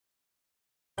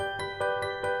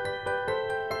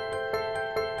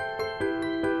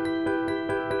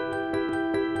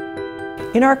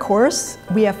In our course,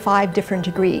 we have 5 different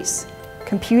degrees: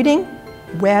 computing,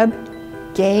 web,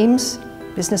 games,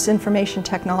 business information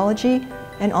technology,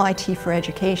 and IT for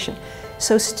education.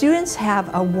 So students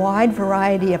have a wide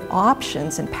variety of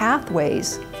options and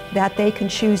pathways that they can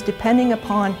choose depending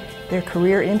upon their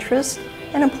career interests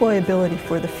and employability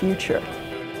for the future.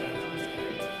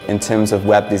 In terms of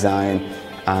web design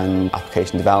and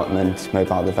application development,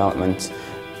 mobile development,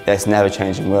 it's an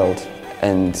ever-changing world,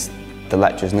 and the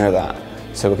lecturers know that.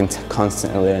 So we're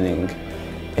constantly learning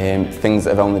things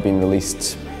that have only been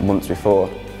released months before.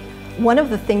 One of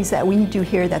the things that we do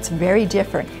here that's very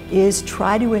different is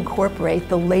try to incorporate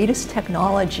the latest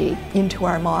technology into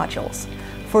our modules.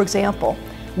 For example,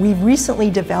 we've recently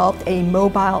developed a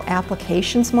mobile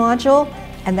applications module,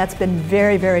 and that's been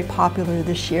very, very popular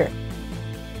this year.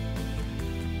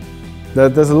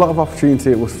 There's a lot of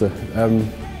opportunity at Worcester.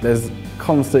 There's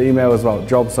constant emails about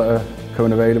jobs that are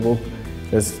coming available.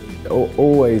 There's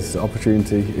always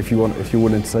opportunity if you're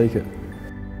willing to take it.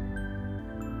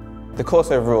 The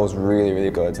course overall is really, really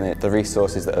good, and the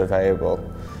resources that are available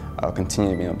are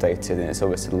continually being updated, and it's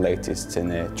always the latest in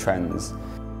the trends.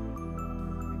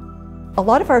 A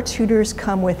lot of our tutors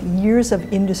come with years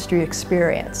of industry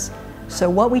experience. So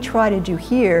what we try to do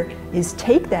here is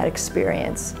take that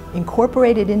experience,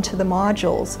 incorporate it into the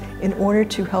modules in order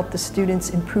to help the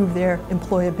students improve their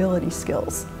employability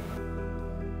skills.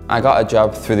 I got a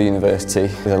job through the university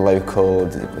with a local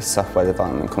software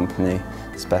development company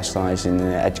specialising in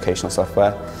educational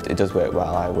software. It does work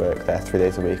well. I work there 3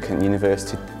 days a week, and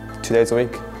university 2 days a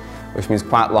week, which means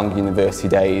quite long university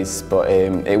days, but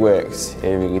it works,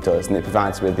 it really does, and it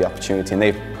provides me with the opportunity, and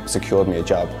they've secured me a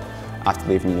job after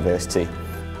leaving university.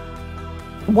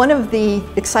 One of the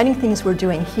exciting things we're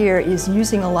doing here is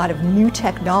using a lot of new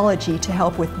technology to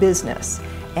help with business,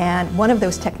 and one of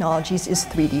those technologies is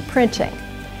 3D printing.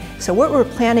 So what we're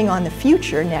planning on the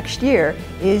future next year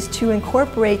is to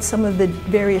incorporate some of the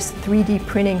various 3D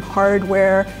printing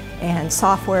hardware and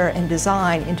software and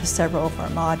design into several of our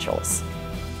modules.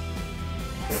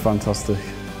 Fantastic,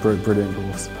 brilliant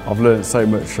course. I've learned so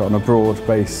much on a broad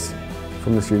base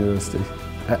from this university.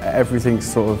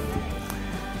 Everything's sort of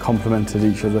complemented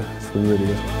each other. It's been really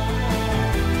good.